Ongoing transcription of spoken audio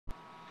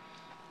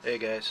Hey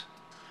guys,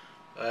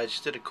 I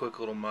just did a quick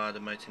little mod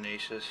to my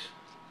Tenacious.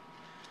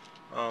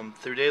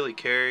 Through daily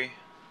carry,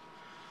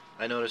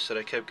 I noticed that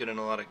I kept getting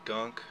a lot of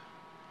gunk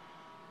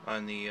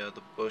on the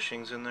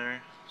bushings in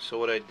there. So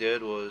what I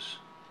did was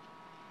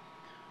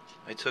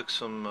I took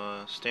some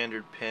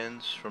standard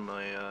pins from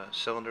my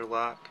cylinder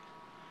lock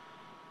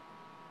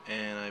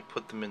and I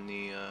put them in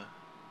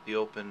the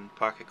open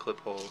pocket clip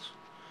holes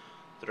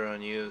that are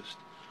unused.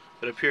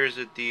 It appears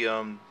that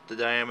the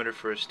diameter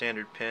for a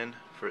standard pin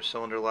for a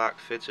cylinder lock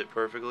fits it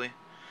perfectly.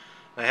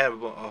 I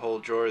have a whole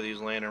drawer of these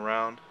laying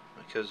around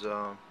because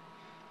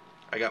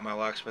I got my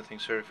locksmithing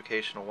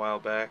certification a while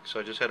back, so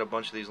I just had a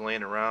bunch of these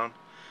laying around.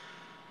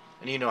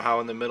 And you know how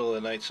in the middle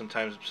of the night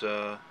sometimes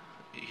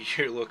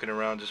you're looking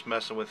around just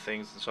messing with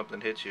things and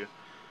something hits you.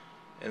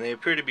 And they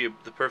appear to be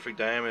the perfect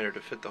diameter to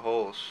fit the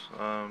holes.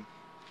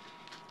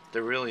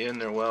 They're really in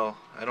there well.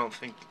 I don't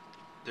think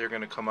they're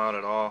going to come out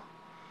at all.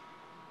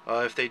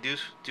 If they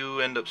do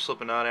end up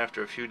slipping out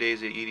after a few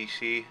days at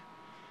EDC,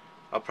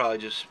 I'll probably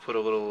just put a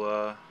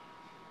little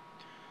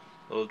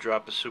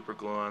drop of super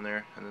glue on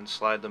there and then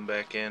slide them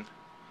back in.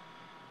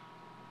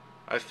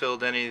 I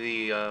filled any of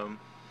the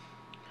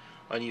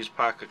unused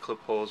pocket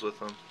clip holes with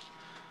them.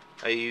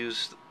 I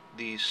used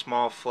these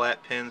small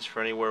flat pins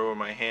for anywhere where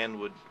my hand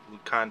would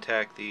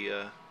contact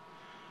the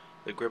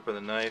grip of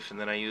the knife, and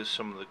then I used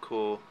some of the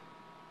cool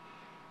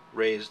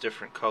raised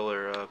different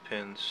color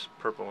pins,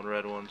 purple and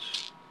red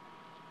ones,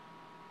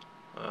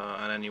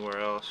 on anywhere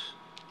else.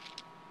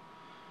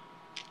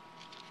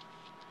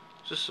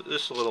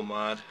 Just a little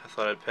mod. I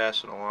thought I'd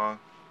pass it along.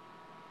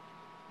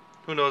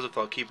 Who knows if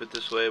I'll keep it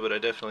this way, but I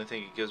definitely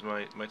think it gives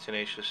my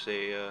Tenacious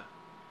a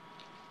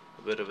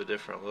bit of a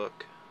different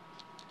look.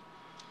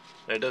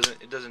 And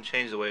it doesn't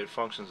change the way it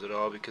functions at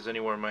all, because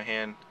anywhere my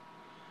hand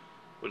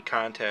would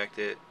contact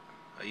it,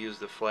 I use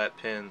the flat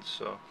pins,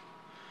 so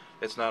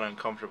it's not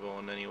uncomfortable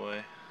in any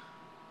way.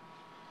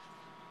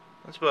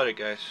 That's about it,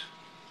 guys.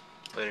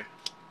 Later.